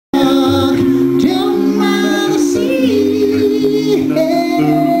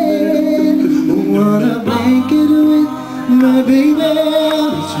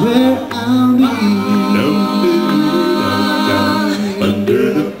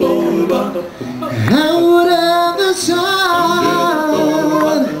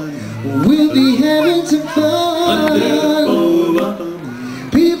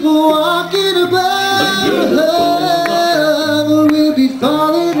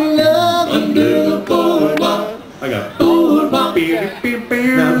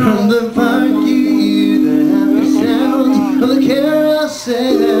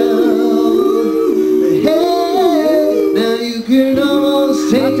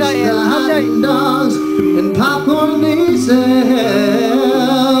hot dogs and popcorn they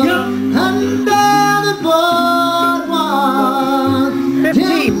sell under the boardwalk.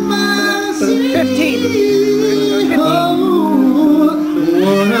 15.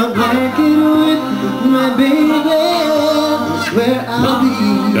 Wanna blanket with my baby, that's where I'll be.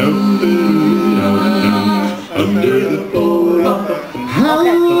 Under the boardwalk. How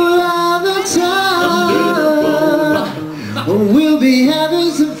the time we'll be having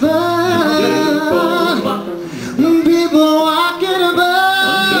some fun. People walking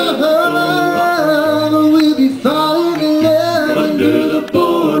above, we'll be falling in love. Under the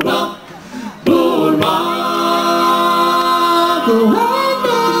boardwalk, boardwalk. Right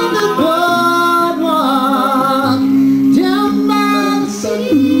down the boardwalk, down by the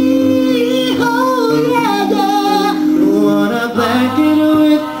sea. Oh yeah, yeah. Wanna blanket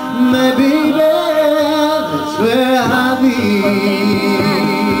with my baby, that's where I'll be.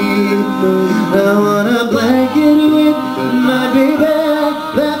 I wanna blanket with my baby,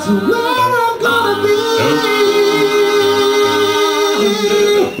 that's where I'm gonna be.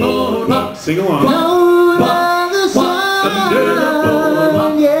 Sing along. Down the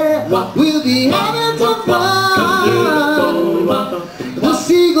sun, yeah, we'll be having some fun. The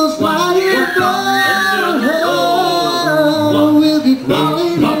seagulls flying above, we'll be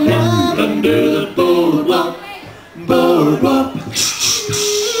falling in love. Under the boardwalk, boardwalk.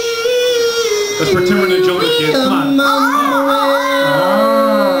 Let's pretend we're in the jungle, kids. Come on.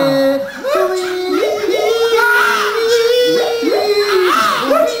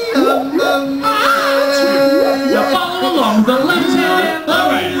 Follow along the left hand, the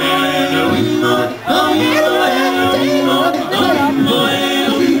right hand,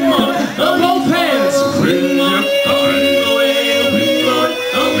 both hands.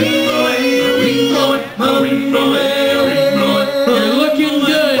 You're looking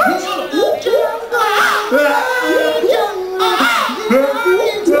good.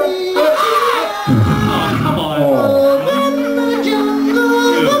 Come on.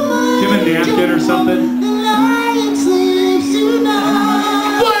 Give a napkin or something.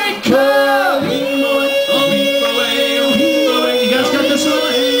 Wake up! You guys got this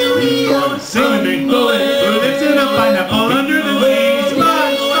one? Sing with me. Lift it up, pineapple under the leaves.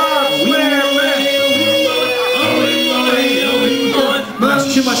 That's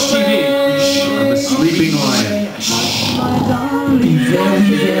too much TV. I'm a sleeping lion. Be very,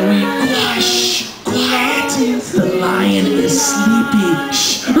 very quiet. The lion is sleepy.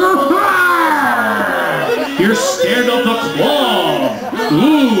 You're scared of the claw.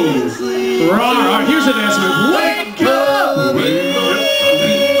 Ooh. Rawr. Here's a dance move. Wake up.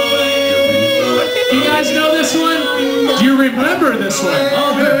 You guys know this one? Do you remember this one? I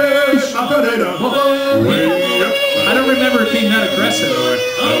don't remember it being that aggressive.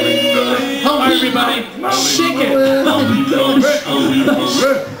 Alright, everybody, shake it.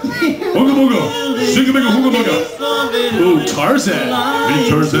 Booga booga. Sing a booga booga. Ooh, Tarzan. Meet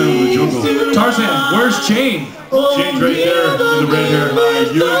Tarzan in the jungle. Tarzan, where's Jane? Jane's right there in the red hair.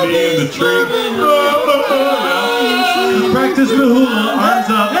 You and me in the tree. Practice the hula. Arms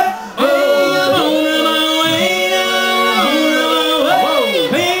up.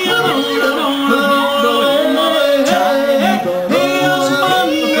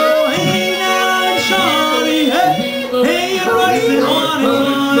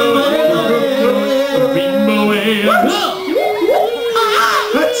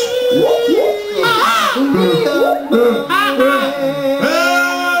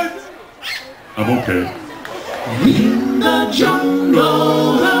 I'm okay. In the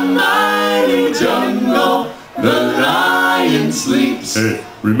jungle, the mighty jungle, the lion sleeps. Hey,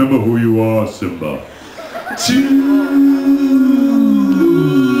 remember who you are, Simba. Two.